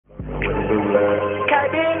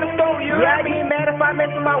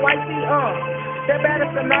comments on my white tee, Step out of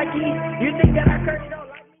some Nike. You think that I curry don't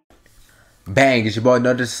like me? Bang, it's your boy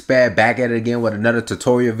No Disrespect back at it again with another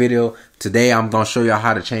tutorial video. Today I'm going to show you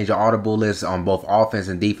how to change your audible list on both offense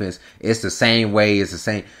and defense. It's the same way, it's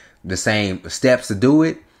the same steps to do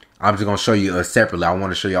it. I'm just going to show you separately. I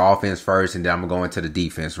want to show you offense first and then I'm going to go into the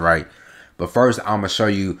defense, right? But first I'm going to show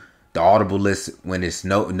you the audible list when it's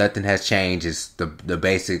nothing has changed. It's the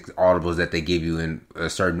basic audibles that they give you in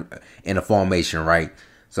a formation, right?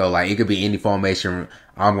 So like it could be any formation.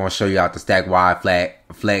 I'm going to show you how to stack wide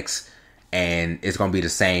flex. And it's gonna be the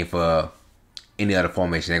same for any other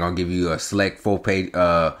formation. They're gonna give you a select four plays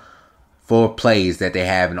that they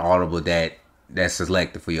have in Audible that's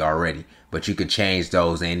selected for you already. But you can change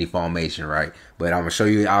those in any formation, right? But I'm gonna show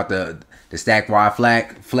you out the stack wide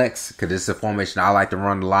flex because this is a formation I like to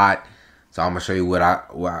run a lot. So I'm gonna show you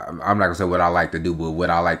I'm not gonna say what I like to do, but what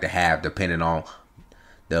I like to have depending on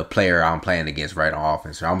the player I'm playing against, right, on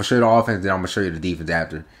offense. So I'm gonna show you the offense, then I'm gonna show you the defense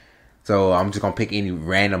after. So I'm just gonna pick any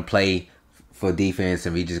random play for defense,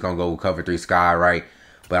 and we just gonna go cover 3 sky, right?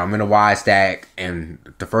 But I'm in a wide stack, and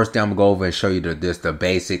the first thing I'm gonna go over and show you the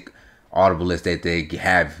basic audible list that they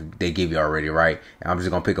give you already, right? And I'm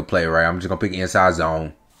just gonna pick a play, right? I'm just gonna pick inside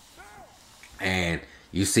zone, and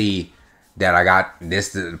you see that I got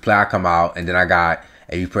the play I come out, and then I got,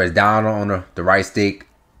 if you press down on the right stick,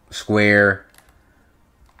 square,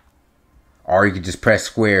 or you can just press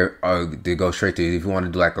square to go straight to it. If you want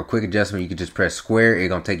to do like a quick adjustment, you can just press square. It's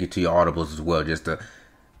going to take you to your audibles as well. Just to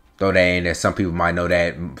throw that in there. Some people might know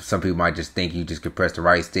that. Some people might just think you just can press the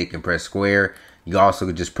right stick and press square. You also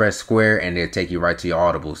could just press square and it'll take you right to your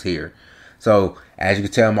audibles here. So as you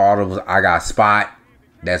can tell, my audibles, I got spot.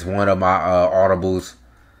 That's one of my audibles.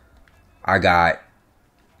 I got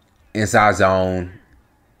inside zone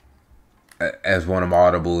as one of my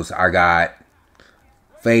audibles. I got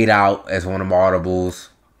fade out as one of my audibles,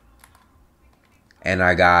 and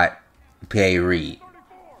I got PA read.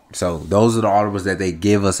 So those are the audibles that they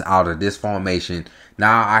give us out of this formation.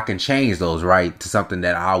 Now I can change those, right, to something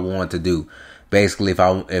that I want to do. Basically,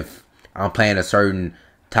 if I'm playing a certain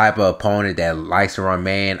type of opponent that likes to run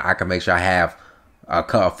man, I can make sure I have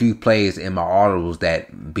a few plays in my audibles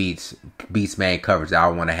that beats man coverage that I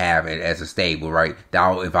want to have it as a stable, right?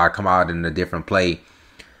 That if I come out in a different play,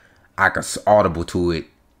 I can audible to it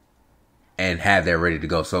and have that ready to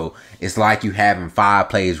go. So it's like you having 5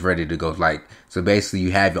 plays ready to go. Like, so basically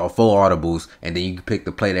you have your 4 audibles, and then you can pick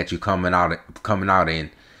the play that you're coming out in.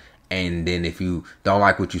 And then if you don't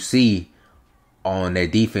like what you see on their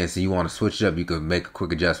defense and you want to switch it up, you can make a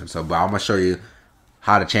quick adjustment. So, but I'm gonna show you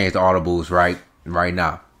how to change the audibles right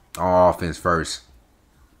now on offense first.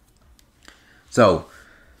 So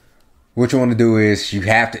what you want to do is you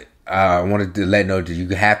have to. I wanted to let know that you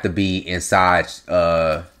have to be inside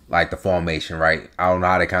like the formation, right? I don't know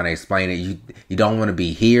how to kind of explain it. You don't want to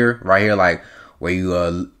be here, right here, like where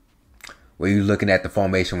you looking at the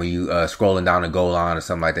formation when you scrolling down the goal line or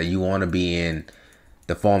something like that. You want to be in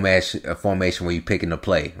the formation where you picking the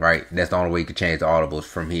play, right? That's the only way you can change the audibles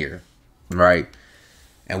from here, right?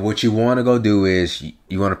 And what you want to go do is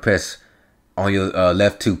you want to press on your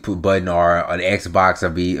left 2 button or the Xbox, I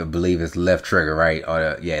believe it's left trigger, right?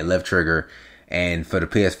 Or left trigger. And for the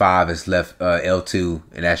PS5, it's left L2,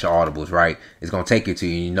 and that's your audibles, right? It's gonna take you to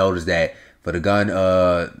you. You notice that for the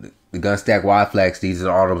gun stack wide flex, these are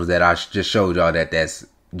the audibles that I just showed y'all that's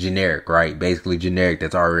generic, right? Basically generic,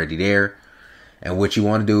 that's already there. And what you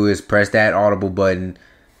want to do is press that audible button,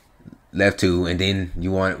 left 2, and then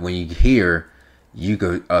you want, when you hear, you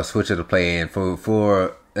could switch to the play. And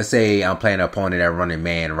for let's say I'm playing an opponent that running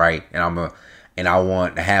man, right? And I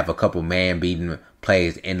want to have a couple man beating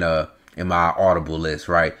plays in my audible list,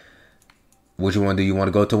 right? What you want to do, you want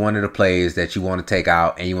to go to one of the plays that you want to take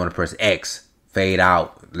out, and you want to press X, fade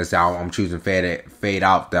out. Let's say I'm choosing fade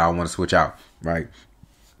out that I want to switch out, right?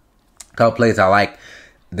 A couple plays I like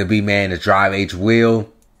the B man is drive H wheel,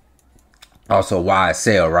 also wide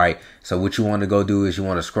sail, right? So what you want to go do is you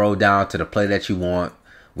want to scroll down to the play that you want,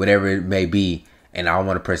 whatever it may be, and I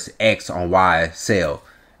want to press X on wide sail.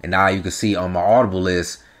 And now you can see on my audible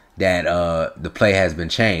list that the play has been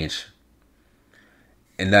changed.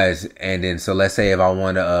 And then so let's say if I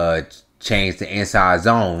want to change the inside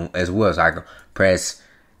zone as well, so I can press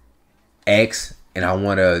X and I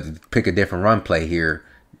want to pick a different run play here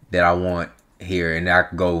that I want here, and I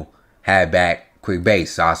can go halfback quick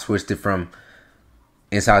base. So I switched it from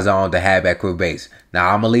inside zone to halfback quick base.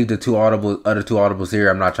 Now I'm gonna leave the other two audibles here.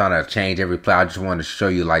 I'm not trying to change every play. I just want to show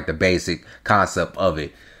you like the basic concept of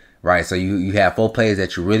it, right? So you have 4 plays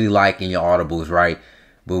that you really like in your audibles, right?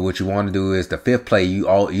 But what you want to do is the 5th play, you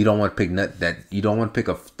don't want to pick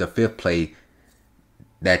the 5th play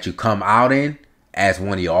that you come out in as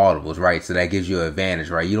one of your audibles, right? So that gives you an advantage,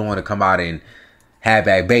 right? You don't want to come out in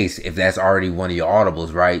halfback base if that's already one of your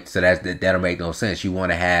audibles, right? So that'll make no sense. You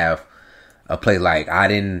want to have a play like I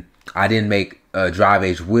didn't make Drive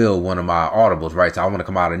H Will one of my audibles, right? So I want to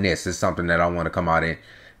come out in this. It's something that I want to come out in,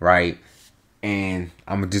 right? And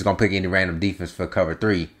I'm just gonna pick any random defense for cover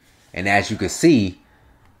 3. And as you can see,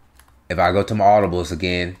 if I go to my audibles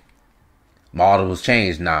again, my audibles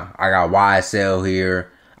changed now. I got YSL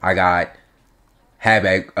here. I got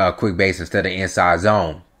halfback quick base instead of inside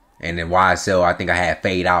zone. And then YSL, I think I had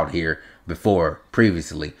fade out here before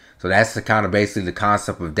previously. So that's the kind of basically the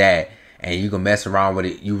concept of that. And you can mess around with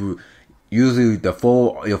it. You usually your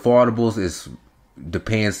full audibles is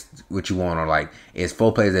depends what you want on. Like it's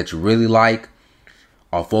 4 plays that you really like,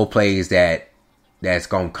 or 4 plays that's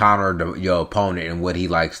gonna counter your opponent and what he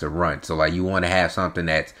likes to run. So like you want to have something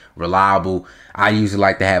that's reliable. I usually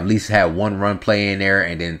like to have at least have 1 run play in there,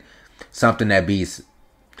 and then something that beats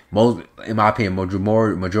most. In my opinion,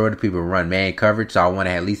 majority of people run man coverage. So I want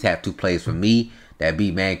to at least have 2 plays for me that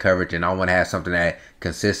beat man coverage, and I want to have something that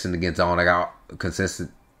consistent against zone. I got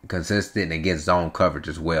consistent against zone coverage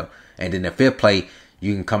as well. And then the 5th play,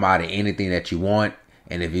 you can come out of anything that you want,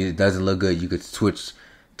 and if it doesn't look good, you could switch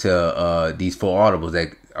to these 4 audibles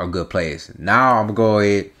that are good plays. Now I'm gonna go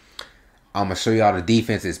ahead. I'm gonna show y'all the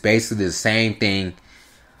defense. It's basically the same thing.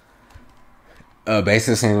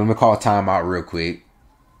 Basically the same. Let me call timeout real quick.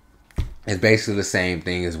 It's basically the same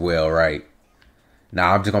thing as well, right?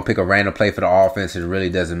 Now I'm just gonna pick a random play for the offense. It really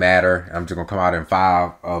doesn't matter. I'm just gonna come out in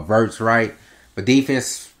 5 verts, right? But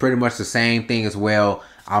defense, pretty much the same thing as well.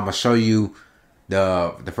 I'm gonna show you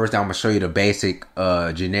the first thing. I'm gonna show you the basic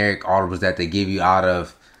generic audibles that they give you out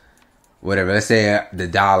of whatever. Let's say the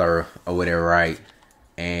dollar or whatever, right?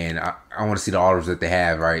 And I want to see the audibles that they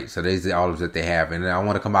have, right? So these are the audibles that they have, and then I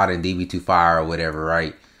want to come out in DB2 Fire or whatever,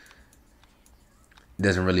 right?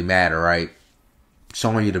 Doesn't really matter, right?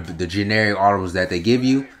 Showing you the generic audibles that they give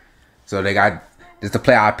you. So they got this the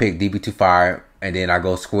play I picked, DB2 Fire, and then I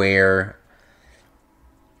go square.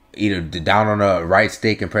 Either down on the right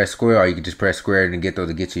stick and press square, or you can just press square and get those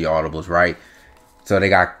to get you your audibles, right? So they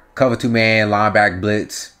got cover 2 man, linebacker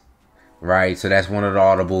blitz, right? So that's one of the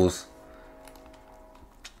audibles.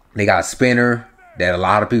 They got spinner that a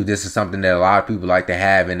lot of people. This is something that a lot of people like to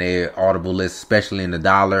have in their audible list, especially in the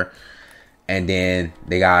dollar. And then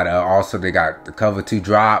they got also they got the cover 2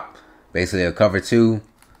 drop, basically a cover 2.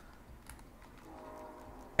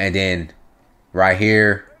 And then right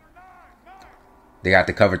here, they got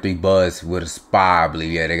the cover 3 buzz with a spy, I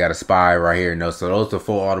believe. Yeah, they got a spy right here. No, so those are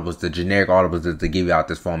 4 audibles, the generic audibles that they give you out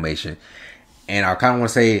this formation. And I kind of want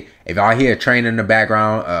to say, if y'all hear a train in the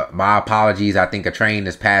background, my apologies. I think a train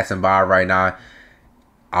is passing by right now.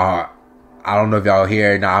 I don't know if y'all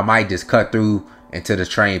hear it. Now I might just cut through until the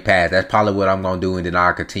train pass. That's probably what I'm gonna do, and then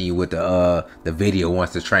I'll continue with the video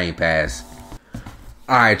once the train pass.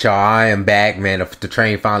 All right, y'all. I am back, man. The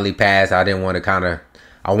train finally passed. I didn't want to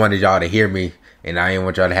I wanted y'all to hear me, and I didn't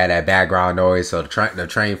want y'all to have that background noise. So the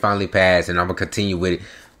train finally passed, and I'm gonna continue with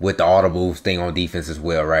the audibles thing on defense as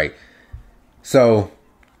well, right? So,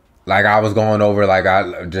 like I was going over, like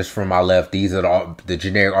I just from my left, these are the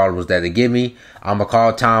generic audibles that they give me. I'm gonna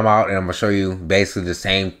call timeout, and I'm gonna show you basically the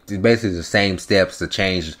same steps to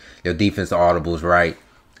change your defense audibles, right?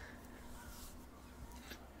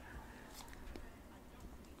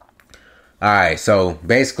 All right, so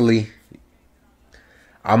basically,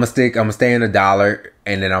 I'm gonna stay in the dollar,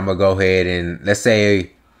 and then I'm gonna go ahead and let's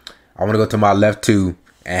say I want to go to my left 2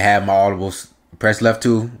 and have my audibles. Press left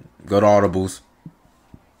 2, go to audibles,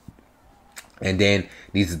 and then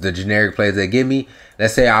these are the generic plays they give me.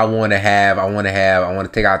 Let's say I want to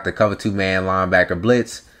take out the cover 2 man linebacker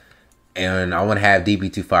blitz, and I want to have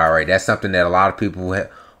DB2 Fire, right? That's something that a lot of people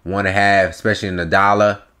want to have, especially in the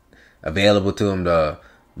dollar, available to them to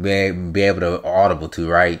be able to audible to,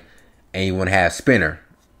 right? And you want to have spinner.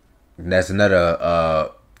 That's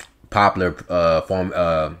another popular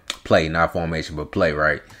play, not formation, but play,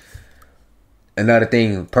 right? Another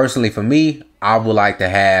thing, personally for me, I would like to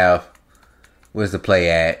have, where's the play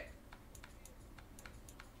at?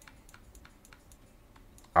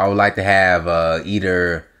 I would like to have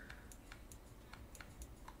either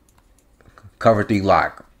cover 3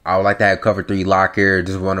 lock. I would like to have cover 3 lock here.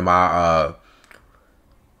 This is one of my,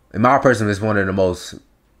 in my person, it's one of the most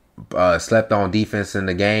slept on defense in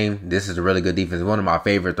the game. This is a really good defense. One of my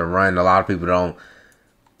favorite to run. A lot of people don't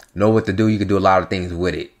know what to do. You can do a lot of things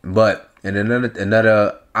with it. But in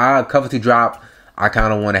another cover 2 drop, I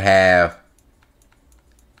kind of want to have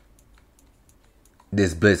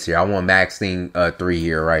this blitz here. I want maxing 3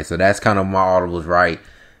 here, right? So that's kind of my audibles, right?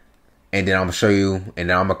 And then I'm gonna show you, and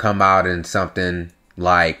then I'm gonna come out in something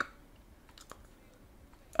like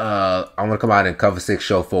I'm gonna come out in cover 6,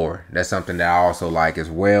 show 4. That's something that I also like as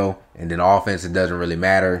well. And then offense, it doesn't really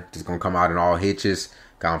matter. Just gonna come out in all hitches.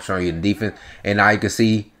 Cause I'm showing you the defense. And now you can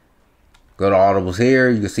see, go to Audibles here.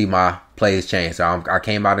 You can see my plays change. So I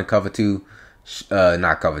came out in cover 2,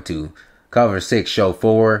 not cover 2, cover 6, show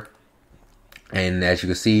 4. And as you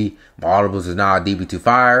can see, my Audibles is now DB2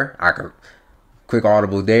 fire. I can quick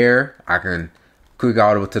audible there. I can quick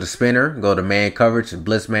audible to the spinner. Go to man coverage,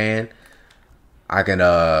 blitz man. I can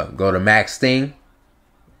go to max sting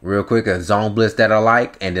real quick, a zone blitz that I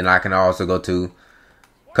like. And then I can also go to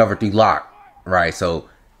cover 3 lock. Right, so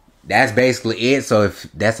that's basically it. So if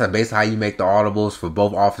that's basically how you make the audibles for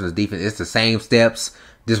both offense and defense, it's the same steps.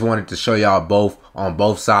 Just wanted to show y'all both on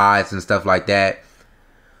both sides and stuff like that.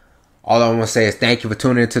 All I want to say is thank you for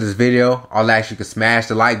tuning into this video. I'll ask you to smash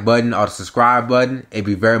the like button or the subscribe button. It'd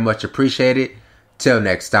be very much appreciated. Till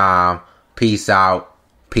next time, peace out.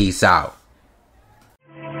 Peace out.